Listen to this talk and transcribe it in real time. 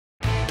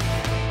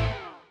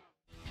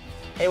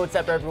Hey, what's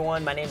up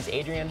everyone? My name is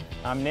Adrian.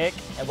 I'm Nick.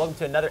 And welcome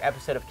to another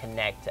episode of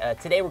Connect.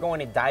 Today we're going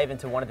to dive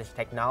into one of the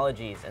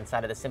technologies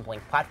inside of the SimpleLink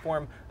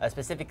platform,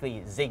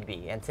 specifically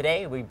Zigbee. And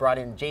today we brought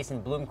in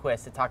Jason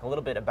Bloomquist to talk a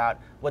little bit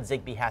about what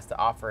Zigbee has to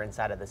offer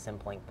inside of the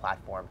SimpleLink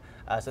platform.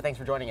 So thanks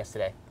for joining us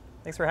today.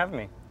 Thanks for having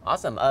me.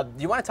 Awesome.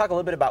 Do you want to talk a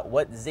little bit about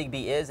what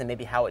Zigbee is and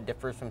maybe how it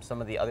differs from some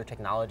of the other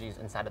technologies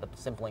inside of the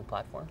SimpleLink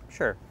platform?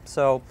 Sure.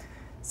 So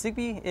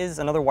Zigbee is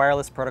another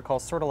wireless protocol,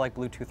 sort of like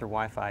Bluetooth or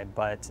Wi-Fi,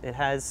 but it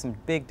has some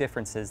big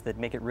differences that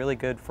make it really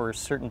good for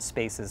certain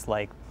spaces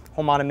like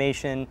home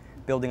automation,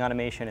 building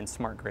automation, and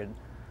smart grid.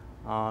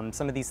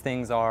 Some of these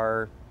things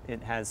are,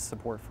 it has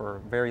support for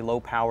very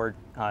low-powered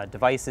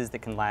devices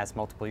that can last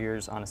multiple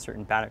years on a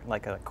certain battery,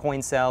 like a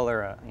coin cell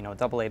or a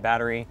AA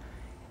battery.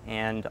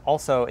 And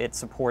also it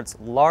supports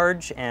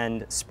large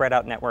and spread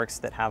out networks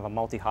that have a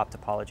multi-hop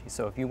topology.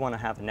 So if you want to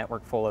have a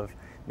network full of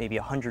maybe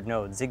 100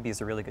 nodes, Zigbee is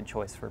a really good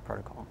choice for a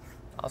protocol.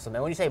 Awesome.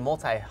 And when you say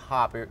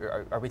multi-hop,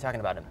 are we talking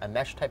about a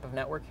mesh type of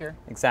network here?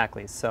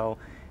 Exactly. So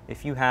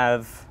if you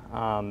have,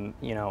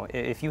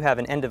 if you have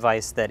an end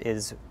device that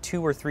is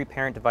 2 or 3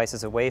 parent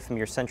devices away from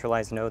your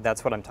centralized node,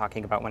 that's what I'm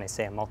talking about when I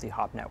say a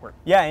multi-hop network.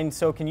 Yeah, and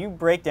so can you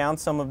break down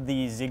some of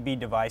the Zigbee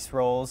device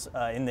roles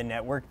in the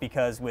network?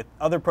 Because with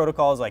other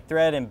protocols like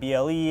Thread and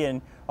BLE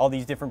and all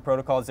these different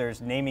protocols,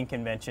 there's naming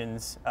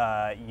conventions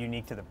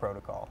unique to the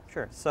protocol.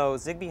 Sure. So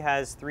Zigbee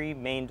has 3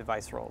 main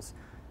device roles.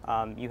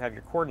 You have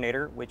your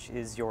coordinator, which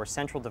is your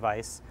central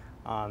device.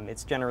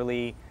 It's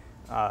generally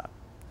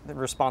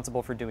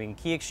responsible for doing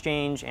key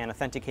exchange and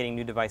authenticating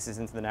new devices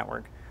into the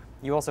network.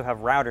 You also have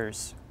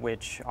routers,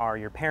 which are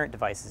your parent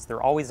devices.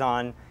 They're always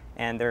on,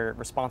 and they're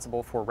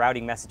responsible for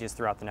routing messages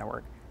throughout the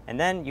network. And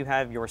then you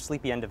have your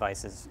sleepy end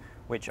devices,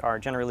 which are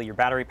generally your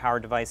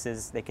battery-powered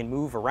devices. They can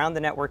move around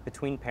the network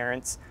between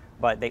parents,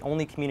 but they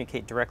only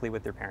communicate directly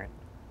with their parent.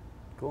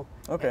 Cool.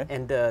 Okay.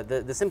 And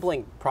the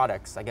SimpleLink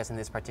products, I guess in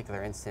this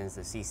particular instance,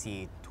 the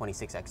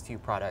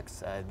CC26X2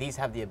 products, these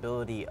have the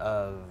ability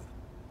of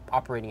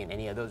operating in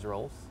any of those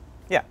roles?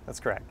 Yeah, that's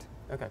correct.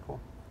 Okay,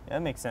 cool. Yeah,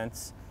 that makes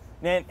sense.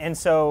 And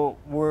so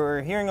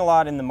we're hearing a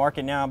lot in the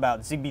market now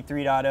about Zigbee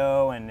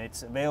 3.0, and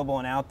it's available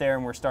and out there,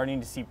 and we're starting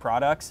to see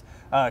products.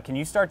 Can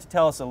you start to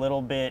tell us a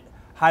little bit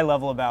high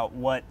level about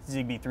what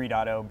Zigbee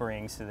 3.0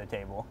 brings to the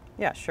table?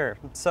 Yeah, sure.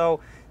 So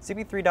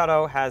Zigbee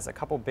 3.0 has a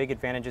couple big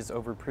advantages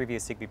over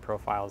previous Zigbee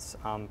profiles.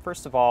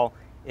 First of all,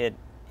 it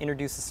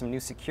introduces some new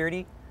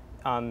security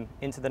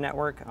into the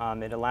network.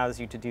 It allows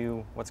you to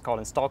do what's called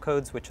install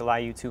codes, which allow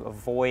you to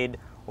avoid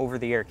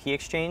over-the-air key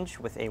exchange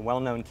with a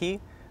well-known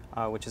key,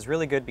 which is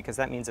really good because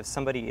that means if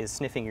somebody is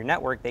sniffing your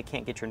network, they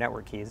can't get your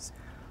network keys.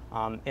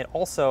 It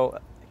also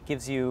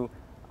gives you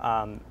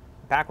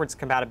backwards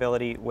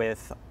compatibility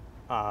with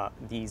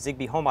the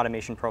Zigbee home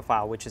automation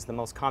profile, which is the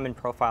most common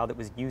profile that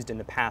was used in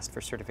the past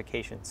for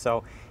certification.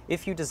 So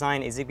if you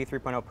design a Zigbee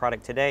 3.0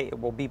 product today, it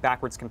will be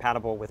backwards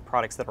compatible with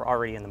products that are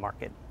already in the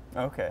market.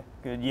 Okay,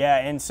 good. Yeah,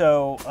 and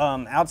so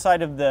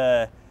outside of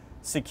the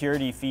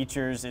security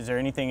features, is there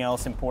anything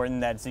else important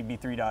that Zigbee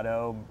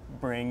 3.0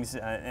 brings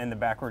and the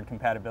backward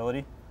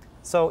compatibility?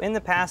 So in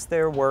the past,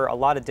 there were a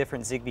lot of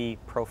different Zigbee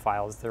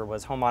profiles. There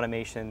was home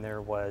automation,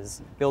 there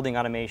was building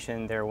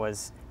automation, there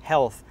was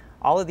health.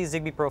 All of these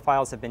Zigbee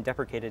profiles have been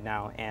deprecated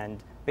now,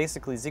 and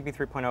basically Zigbee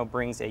 3.0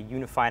 brings a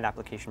unified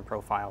application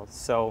profile.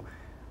 So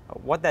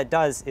what that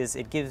does is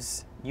it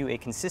gives you a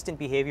consistent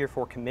behavior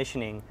for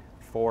commissioning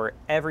for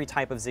every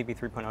type of Zigbee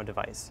 3.0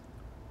 device,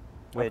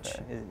 which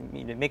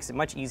it makes it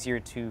much easier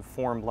to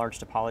form large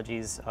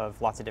topologies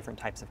of lots of different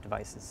types of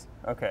devices.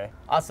 Okay.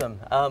 Awesome.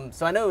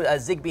 So I know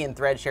Zigbee and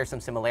Thread share some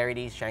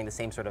similarities, sharing the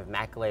same sort of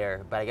MAC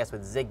layer, but I guess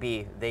with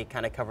Zigbee, they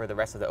kind of cover the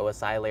rest of the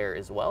OSI layer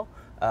as well.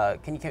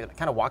 Can you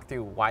kind of walk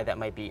through why that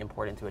might be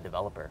important to a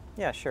developer?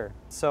 Yeah, sure.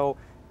 So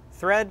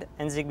Thread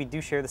and Zigbee do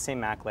share the same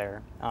MAC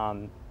layer.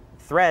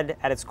 Thread,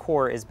 at its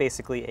core, is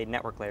basically a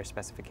network layer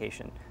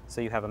specification.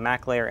 So you have a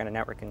MAC layer and a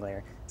networking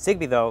layer.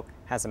 Zigbee, though,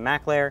 has a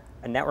MAC layer,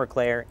 a network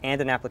layer,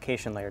 and an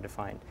application layer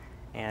defined.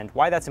 And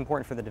why that's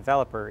important for the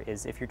developer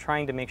is if you're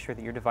trying to make sure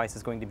that your device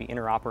is going to be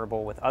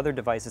interoperable with other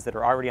devices that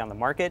are already on the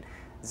market,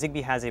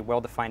 Zigbee has a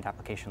well-defined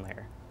application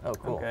layer. Oh,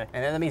 cool. Okay.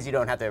 And then that means you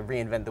don't have to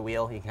reinvent the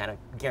wheel. You kind of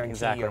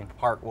guarantee your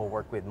part will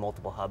work with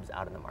multiple hubs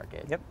out in the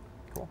market. Yep.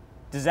 Cool.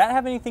 Does that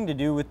have anything to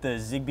do with the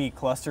Zigbee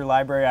cluster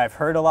library? I've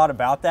heard a lot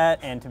about that,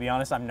 and to be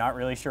honest, I'm not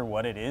really sure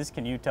what it is.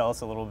 Can you tell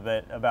us a little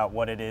bit about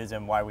what it is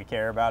and why we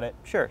care about it?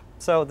 Sure.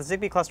 So the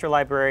Zigbee cluster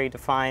library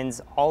defines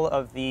all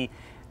of the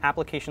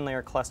application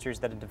layer clusters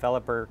that a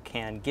developer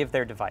can give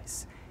their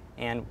device.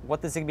 And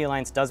what the Zigbee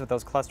Alliance does with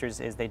those clusters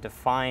is they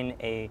define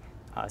a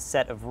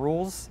set of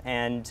rules,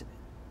 and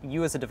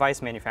you as a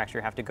device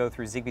manufacturer have to go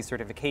through Zigbee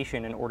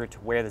certification in order to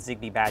wear the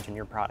Zigbee badge in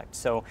your product.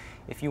 So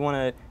if you want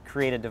to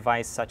create a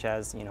device such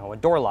as a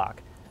door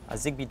lock, a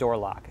Zigbee door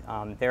lock,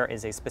 there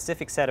is a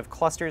specific set of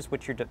clusters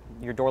which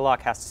your door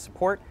lock has to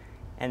support,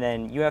 and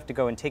then you have to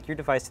go and take your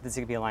device to the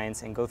Zigbee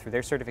Alliance and go through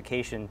their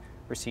certification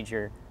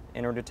procedure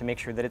in order to make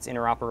sure that it's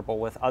interoperable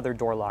with other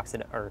door locks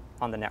that are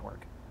on the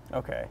network.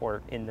 Okay.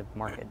 Or in the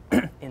market.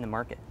 In the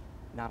market,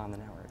 not on the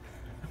network.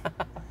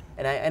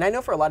 And I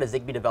know for a lot of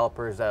Zigbee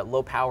developers,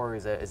 low power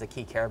is a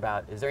key care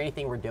about. Is there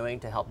anything we're doing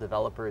to help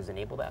developers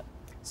enable that?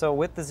 So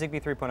with the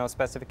Zigbee 3.0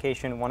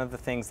 specification, one of the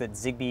things that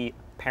Zigbee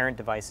parent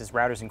devices,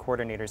 routers and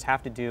coordinators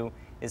have to do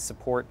is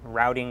support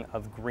routing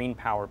of green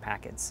power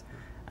packets.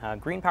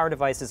 Green power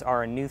devices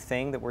are a new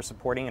thing that we're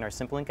supporting in our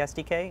SimpleLink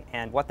SDK,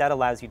 and what that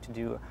allows you to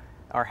do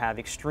are have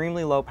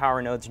extremely low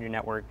power nodes in your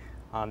network,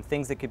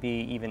 things that could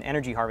be even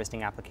energy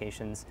harvesting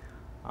applications,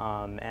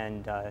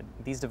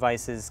 these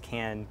devices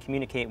can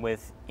communicate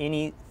with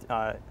any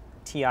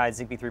TI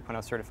Zigbee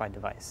 3.0 certified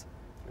device.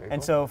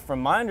 And so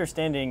from my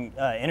understanding,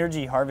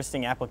 energy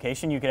harvesting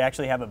application, you could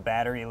actually have a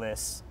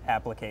batteryless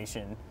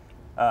application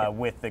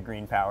with the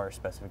green power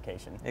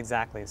specification.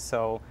 Exactly.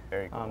 So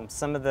very cool.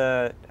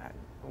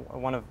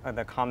 One of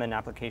the common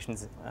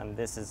applications,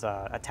 this is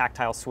a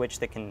tactile switch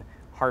that can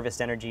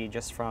harvest energy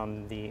just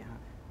from the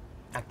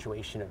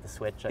actuation of the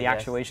switch.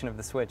 Actuation of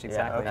the switch,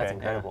 exactly. Yeah, okay. That's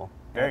incredible.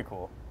 Yeah. Very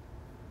cool.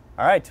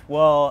 All right.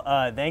 Well,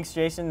 thanks,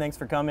 Jason. Thanks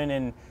for coming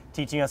and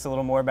teaching us a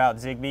little more about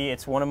Zigbee.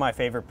 It's one of my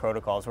favorite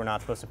protocols. We're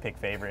not supposed to pick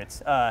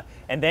favorites.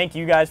 And thank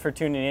you guys for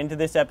tuning in to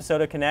this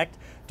episode of Connect.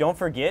 Don't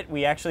forget,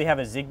 we actually have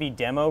a Zigbee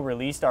demo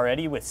released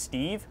already with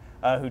Steve,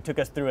 who took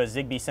us through a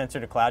Zigbee sensor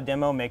to cloud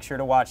demo. Make sure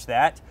to watch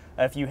that.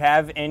 If you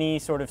have any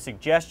sort of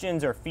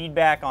suggestions or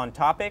feedback on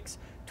topics,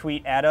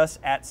 tweet at us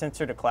at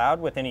sensor to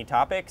cloud with any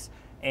topics.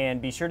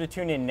 And be sure to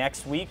tune in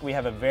next week. We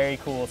have a very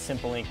cool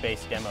SimpleLink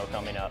based demo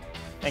coming up.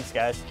 Thanks,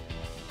 guys.